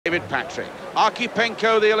David Patrick.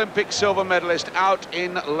 Archipenko, the Olympic silver medalist, out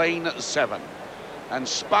in lane 7. And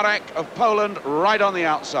Sparak of Poland right on the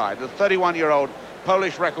outside, the 31-year-old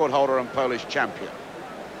Polish record holder and Polish champion.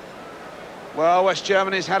 Well, West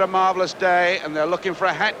Germany's had a marvellous day, and they're looking for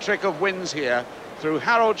a hat-trick of wins here through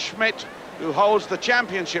Harald Schmidt, who holds the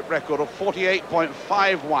championship record of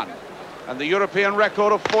 48.51 and the European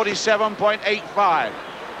record of 47.85.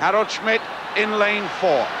 Harald Schmidt in lane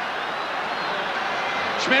 4.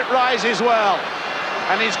 Schmidt rises well,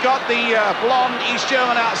 and he's got the blonde East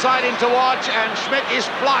German outside in to watch, and Schmidt is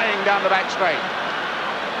flying down the back straight.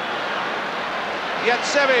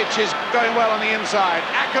 Yatsevich is going well on the inside,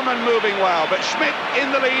 Ackermann moving well, but Schmidt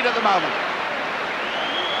in the lead at the moment.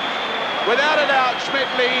 Without a doubt, Schmidt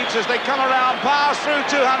leads as they come around, pass through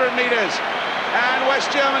 200 metres, and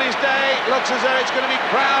West Germany's day looks as though it's going to be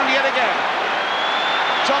crowned yet again.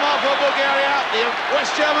 Tomov for Bulgaria, the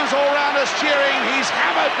West Germans all round us cheering. He's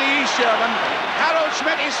hammered the East German. Harald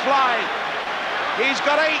Schmidt is flying. He's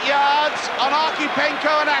got 8 yards on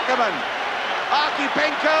Archipenko and Ackermann.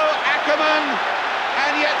 Archipenko, Ackermann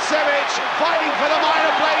and Yatsevich fighting for the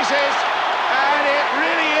minor places. And it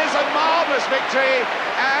really is a marvellous victory.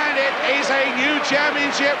 And it is a new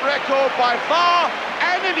championship record by far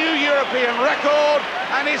and a new European record.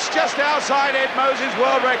 And it's just outside Ed Moses'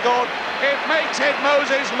 world record. It makes Ed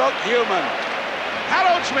Moses look human.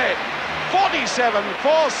 Harald Schmidt,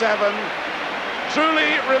 47.47,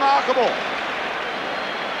 truly remarkable.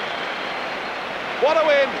 What a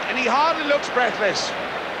win, and he hardly looks breathless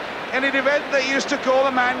in an event they used to call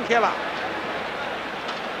a man killer.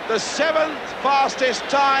 The 7th fastest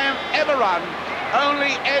time ever run.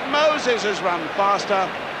 Only Ed Moses has run faster.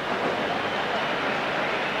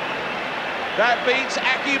 That beats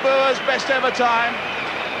Aki Buer's best ever time.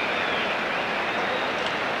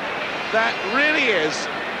 That really is.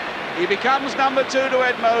 He becomes number 2 to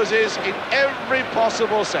Ed Moses in every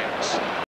possible sense.